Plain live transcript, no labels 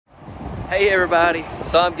Hey everybody,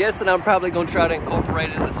 so I'm guessing I'm probably going to try to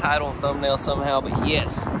incorporate it in the title and thumbnail somehow, but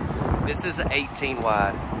yes, this is an 18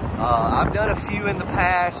 wide. I've done a few in the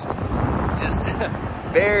past, just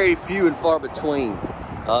very few and far between.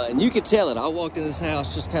 And you could tell it. I walked in this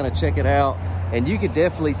house, just kind of check it out, and you could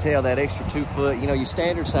definitely tell that extra 2 foot, you know, your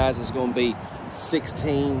standard size is going to be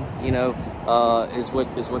 16, you know, is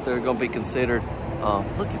what they're going to be considered.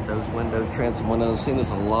 Look at those windows, transom windows. I've seen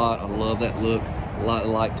this a lot. I love that look. A lot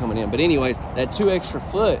of light coming in. But anyways, that 2 extra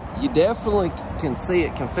foot, you definitely can see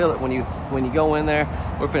it, can feel it when you go in there.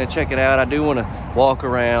 We're finna check it out. I do want to walk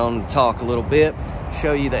around and talk a little bit,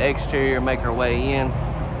 show you the exterior, make our way in,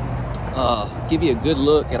 give you a good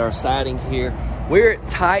look at our siding here. We're at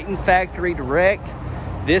Titan Factory Direct.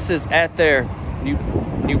 This is at their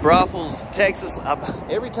New Braunfels, Texas.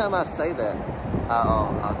 Every time I say that,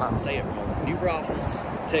 I might say it wrong. New Braunfels,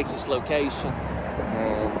 Texas location.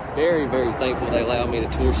 And very, very thankful they allowed me to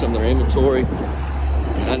tour some of their inventory.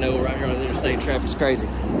 I know right here on the interstate, traffic's crazy,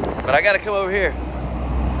 but I got to come over here.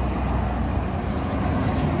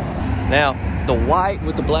 Now, the white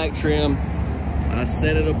with the black trim, I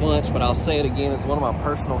said it a bunch, but I'll say it again. It's one of my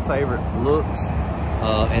personal favorite looks.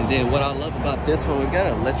 And then what I love about this one, we've got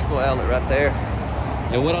an electrical outlet right there.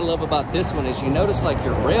 And what I love about this one is you notice like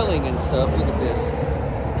your railing and stuff. Look at this.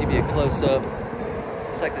 Give you a close up.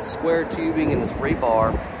 It's like this square tubing and this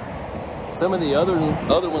rebar. Some of the other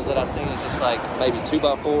ones that I've seen is just like maybe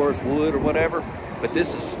 2x4s, wood or whatever. But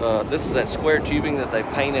this is that square tubing that they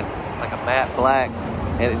painted like a matte black,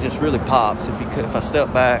 and it just really pops. If I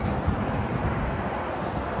step back,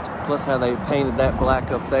 plus how they painted that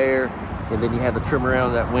black up there, and then you have the trim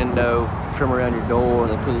around that window, trim around your door.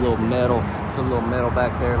 They put a little metal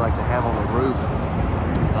back there like they have on the roof.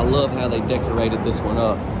 I love how they decorated this one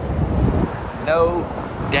up. No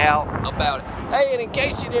doubt about it. Hey, and in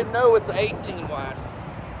case you didn't know, it's 18 wide.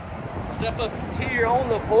 Step up here on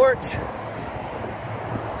the porch.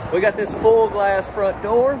 We got this full glass front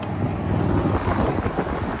door.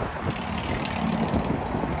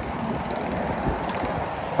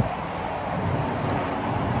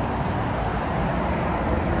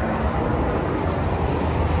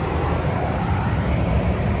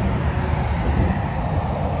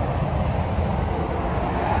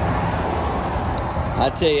 I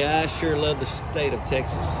tell you, I sure love the state of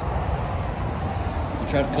Texas. I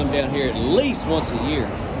try to come down here at least once a year.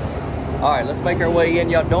 All right, let's make our way in.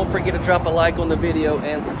 Y'all don't forget to drop a like on the video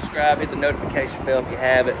and subscribe. Hit the notification bell if you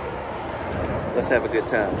have it. Let's have a good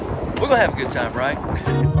time. We're gonna have a good time, right?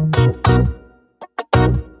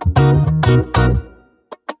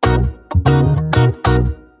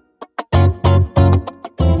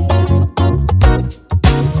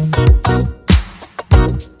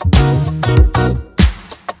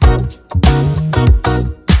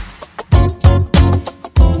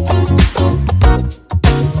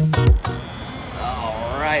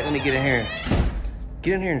 Let me get in here.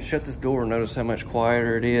 Get in here and shut this door. Notice how much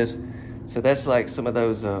quieter it is. So that's like some of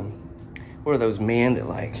those, what are those men that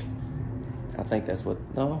like, I think that's what,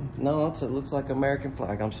 no, it looks like American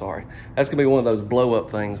flag. I'm sorry. That's gonna be one of those blow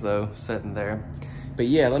up things though, sitting there. But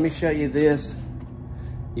yeah, let me show you this.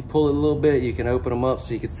 You pull it a little bit, you can open them up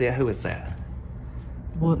so you can see who is that.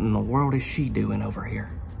 What in the world is she doing over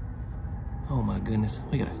here? Oh my goodness,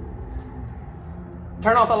 look at it.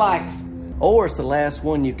 Turn off the lights. Or it's the last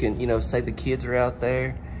one. You can, you know, say the kids are out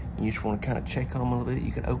there and you just want to kind of check on them a little bit.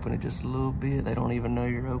 You can open it just a little bit. They don't even know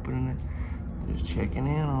you're opening it. Just checking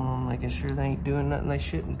in on them, making sure they ain't doing nothing they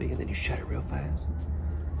shouldn't be. And then you shut it real fast.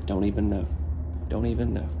 Don't even know. Don't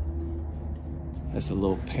even know. That's a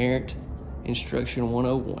little parent instruction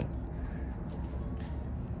 101.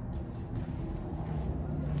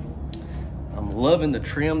 I'm loving the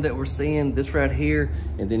trim that we're seeing, this right here.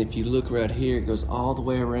 And then if you look right here, it goes all the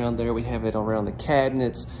way around there. We have it around the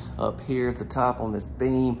cabinets, up here at the top on this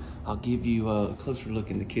beam. I'll give you a closer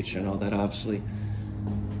look in the kitchen and all that, obviously.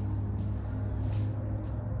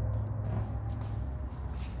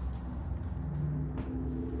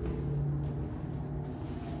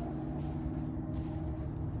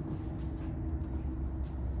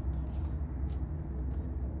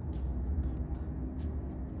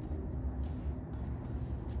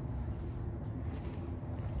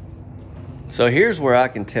 So here's where I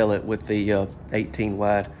can tell it with the 18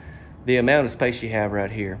 wide, the amount of space you have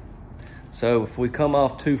right here. So if we come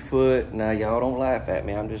off 2 foot, now y'all don't laugh at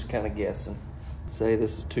me, I'm just kind of guessing. Say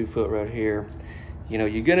this is 2 foot right here. You know,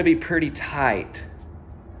 you're gonna be pretty tight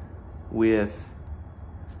with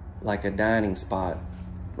like a dining spot.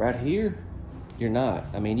 Right here, you're not.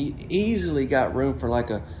 I mean, you easily got room for like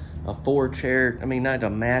a 4 chair, I mean, not a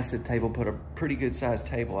massive table, but a pretty good sized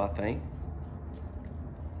table, I think.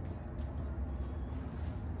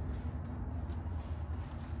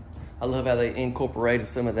 I love how they incorporated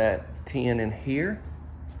some of that tin in here.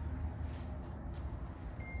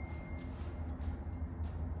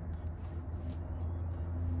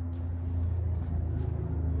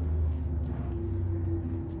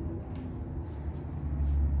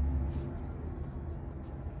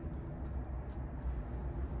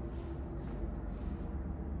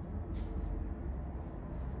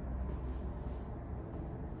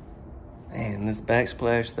 And this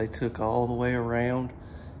backsplash they took all the way around,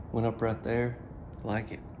 went up right there.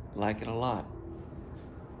 Like it a lot.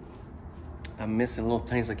 I'm missing little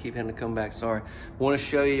things. I keep having to come back, sorry. Want to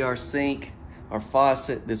show you our sink, our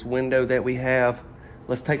faucet, this window that we have.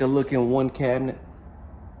 Let's take a look in one cabinet.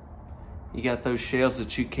 You got those shelves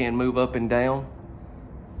that you can move up and down.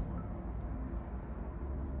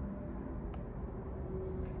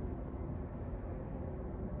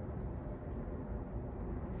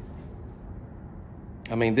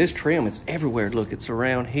 I mean, this trim is everywhere. Look, it's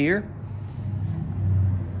around here.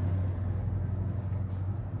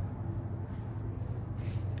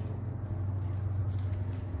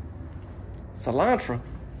 Cilantro.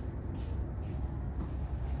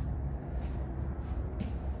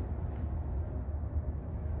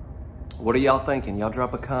 What are y'all thinking? Y'all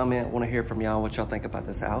drop a comment. Want to hear from y'all what y'all think about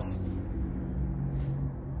this house.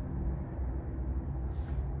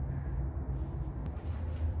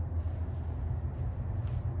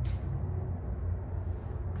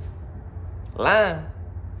 Line.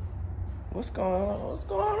 What's going on? What's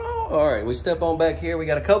going on? All right, we step on back here. We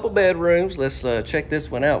got a couple bedrooms. Let's check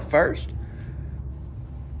this one out first.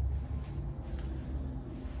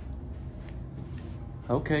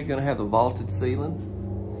 Okay, gonna have the vaulted ceiling.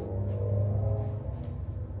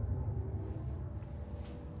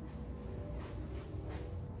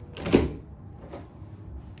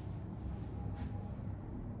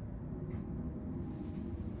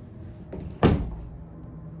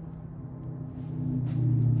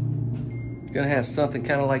 Gonna have something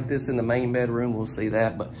kind of like this in the main bedroom. We'll see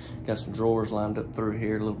that, but got some drawers lined up through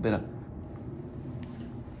here. A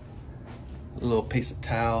little piece of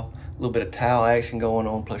towel, a little bit of towel action going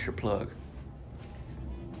on, plus your plug.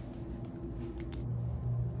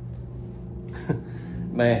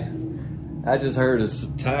 Man, I just heard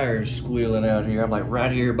some tires squealing out here. I'm like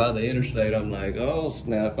right here by the interstate. I'm like, oh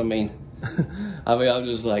snap. I mean, I'm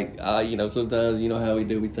just like, you know, sometimes, you know how we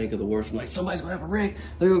do, we think of the worst. I'm like, somebody's gonna have a wreck.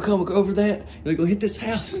 They're gonna come over that. They're gonna hit this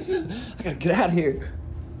house. I gotta get out of here.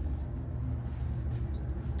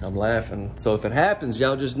 I'm laughing. So if it happens,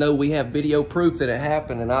 y'all just know we have video proof that it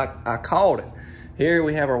happened and I called it. Here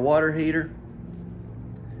we have our water heater.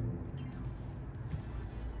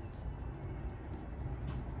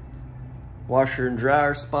 Washer and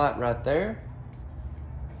dryer spot right there.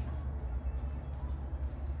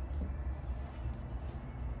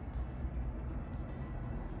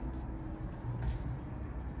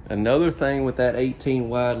 Another thing with that 18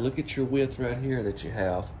 wide, look at your width right here that you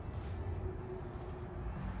have.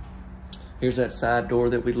 Here's that side door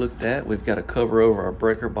that we looked at. We've got a cover over our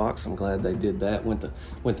breaker box. I'm glad they did that, went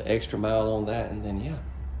the extra mile on that. And then yeah,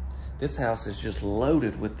 this house is just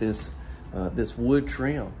loaded with this, this wood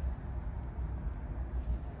trim.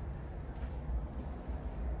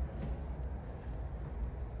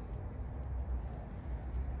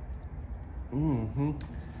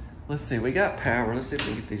 Let's see, we got power. Let's see if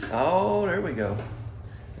we can get these. Oh, there we go.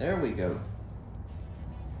 There we go.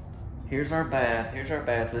 Here's our bath. Here's our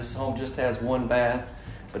bath. This home just has one bath,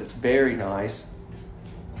 but it's very nice.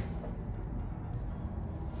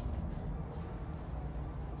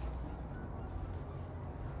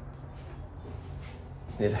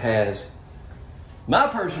 It has my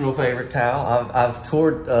personal favorite towel. I've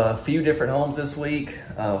toured a few different homes this week.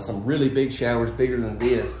 Some really big showers, bigger than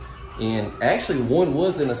this. And actually one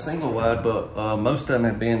was in a single wide, but most of them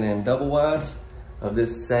have been in double wides of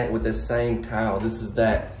this with this same towel. This is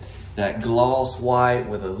that gloss white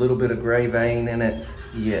with a little bit of gray vein in it.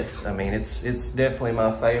 Yes, I mean it's definitely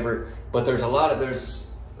my favorite. But there's a lot of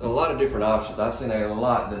different options. I've seen a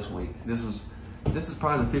lot this week. This is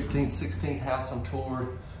probably the 15th, 16th house I'm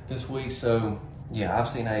toured this week. So yeah, I've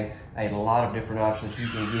seen a lot of different options you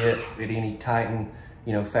can get at any Titan,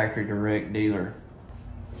 you know, factory direct dealer.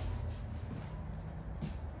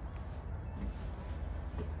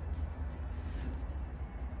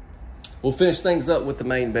 We'll finish things up with the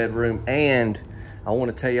main bedroom, and I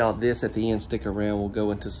want to tell y'all this at the end. Stick around. We'll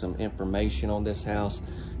go into some information on this house,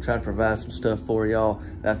 try to provide some stuff for y'all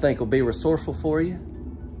that I think will be resourceful for you.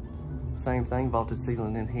 Same thing, vaulted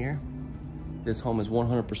ceiling in here. This home is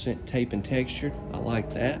 100% tape and textured. I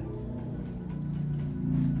like that.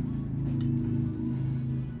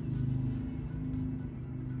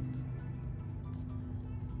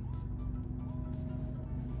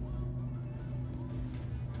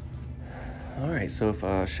 right, so if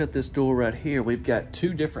I shut this door right here, we've got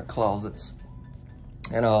 2 different closets.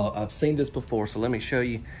 And I've seen this before, so let me show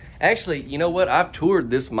you. Actually, you know what? I've toured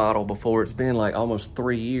this model before. It's been like almost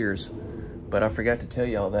 3 years, but I forgot to tell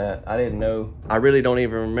y'all that. I didn't know. I really don't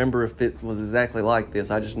even remember if it was exactly like this.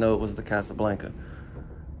 I just know it was the Casablanca.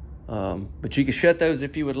 But you can shut those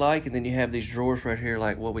if you would like, and then you have these drawers right here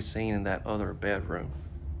like what we seen in that other bedroom.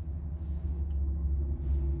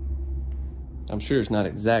 I'm sure it's not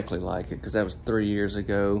exactly like it because that was 3 years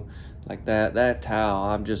ago. Like that tile,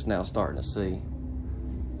 I'm just now starting to see.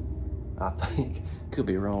 I think, could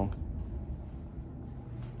be wrong.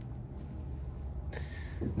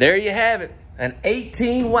 There you have it, an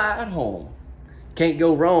 18 wide home. Can't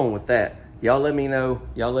go wrong with that. Y'all let me know.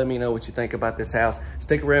 Y'all let me know what you think about this house.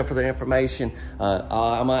 Stick around for the information.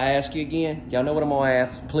 I'm gonna ask you again. Y'all know what I'm gonna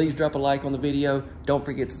ask. Please drop a like on the video. Don't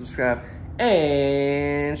forget to subscribe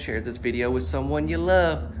and share this video with someone you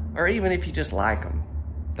love, or even if you just like them.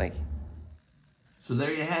 Thank you. So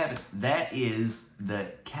there you have it. That is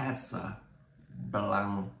the Casablanca.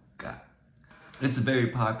 It's a very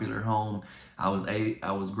popular home. I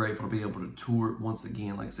was grateful to be able to tour it once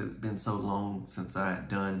again. Like I said, it's been so long since I had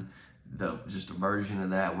done just a version of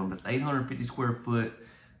that one. But it's 850 square foot.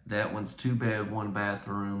 That one's 2 bed, 1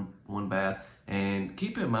 bathroom, 1 bath. And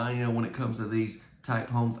keep in mind, you know, when it comes to these type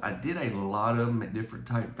homes, I did a lot of them at different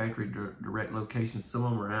type factory direct locations. Some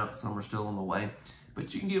of them are out, some are still on the way.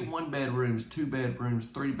 But you can get 1 bedrooms, 2 bedrooms,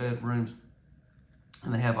 3 bedrooms,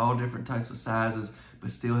 and they have all different types of sizes,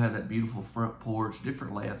 but still have that beautiful front porch,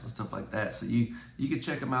 different layouts and stuff like that. So you can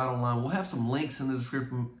check them out online. We'll have some links in the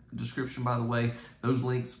description, by the way. Those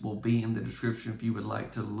links will be in the description if you would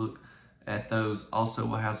like to look at those. Also,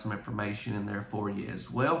 we'll have some information in there for you as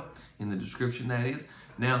well, in the description, that is.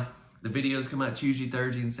 Now, the videos come out Tuesday,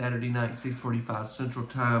 Thursday, and Saturday night, 6:45 Central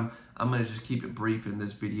Time. I'm going to just keep it brief in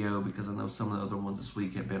this video because I know some of the other ones this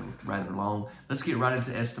week have been rather long. Let's get right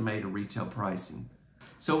into estimated retail pricing.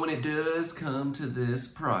 So when it does come to this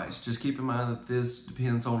price, just keep in mind that this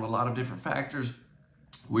depends on a lot of different factors.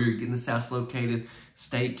 Where you're getting this house located,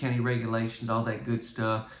 state, county regulations, all that good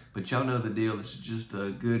stuff. But y'all know the deal. This is just a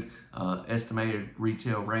good estimated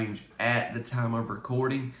retail range at the time of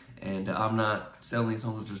recording. And I'm not selling these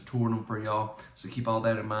homes, just touring them for y'all. So keep all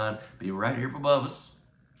that in mind. Be right here above us.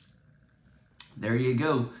 There you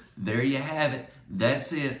go. There you have it.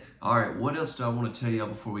 That's it. All right, what else do I want to tell y'all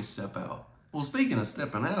before we step out? Well, speaking of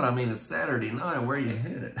stepping out, I mean, it's Saturday night. Where you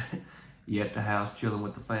headed? You at the house chilling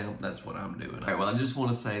with the fam. That's what I'm doing. All right, well, I just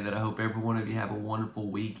want to say that I hope every one of you have a wonderful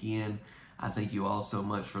weekend. I thank you all so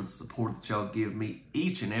much for the support that y'all give me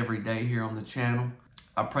each and every day here on the channel.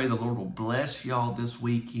 I pray the Lord will bless y'all this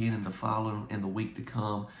weekend and the following and the week to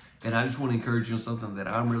come. And I just want to encourage you on something that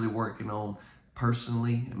I'm really working on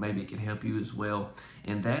personally, and maybe it can help you as well.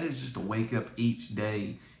 And that is just to wake up each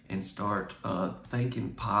day and start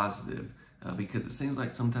thinking positive. Because it seems like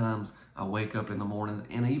sometimes I wake up in the morning,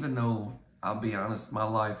 and even though, I'll be honest, my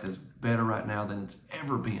life is better right now than it's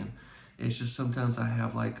ever been, it's just sometimes I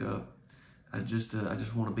have like I just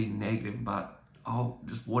want to be negative about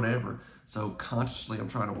just whatever. So consciously I'm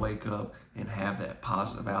trying to wake up and have that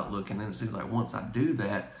positive outlook. And then it seems like once I do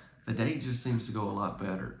that, the day just seems to go a lot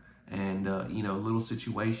better. And, you know, little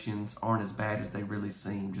situations aren't as bad as they really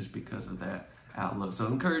seem just because of that outlook. So I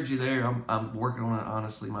encourage you there. I'm working on it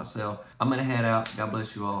honestly myself. I'm going to head out. God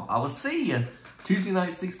bless you all. I will see you Tuesday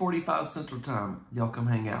night, 6:45 Central Time. Y'all come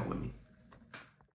hang out with me.